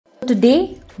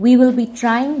Today, we will be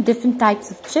trying different types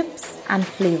of chips and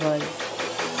flavors.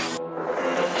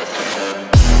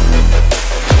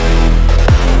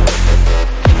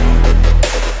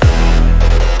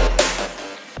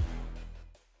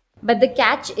 But the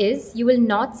catch is, you will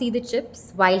not see the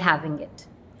chips while having it.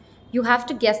 You have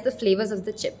to guess the flavors of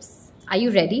the chips. Are you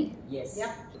ready? Yes.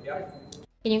 Yeah.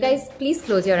 Can you guys please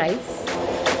close your eyes?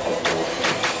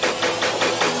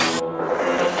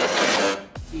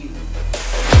 Cheese.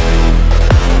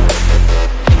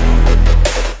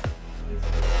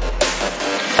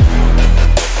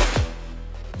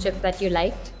 Chip that you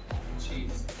liked?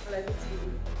 Cheese. I like the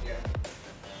cheese. Yeah.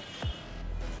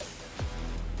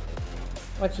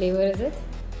 What flavor is it?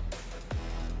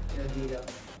 Jaljeera.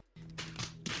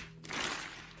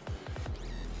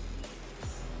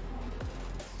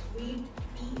 Sweet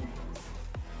pea.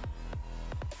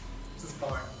 This is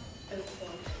corn.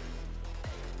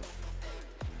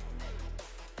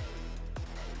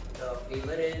 The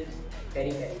flavor is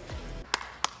very very.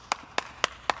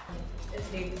 It's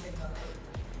ladies finger.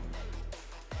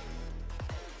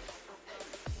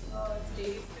 It's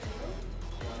ladies finger.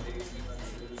 One day is a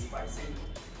little spicy.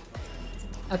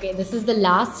 Okay, this is the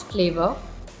last flavor.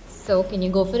 So, can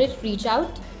you go for it? Reach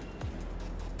out.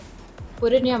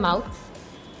 Put it in your mouth.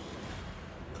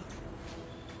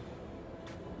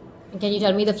 And can you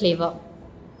tell me the flavor?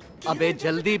 अबे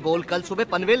जल्दी बोल, कल सुबह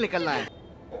पनवेल निकलना है।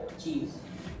 Cheese.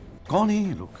 कौन है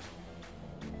ये लोग?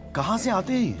 कहाँ से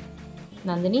आते हैं ये?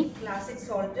 Nandini? Classic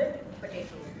salted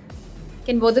potato.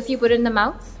 Can both of you put it in the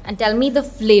mouth and tell me the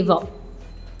flavor?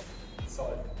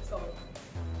 Salt. Salt.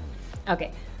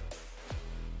 Okay.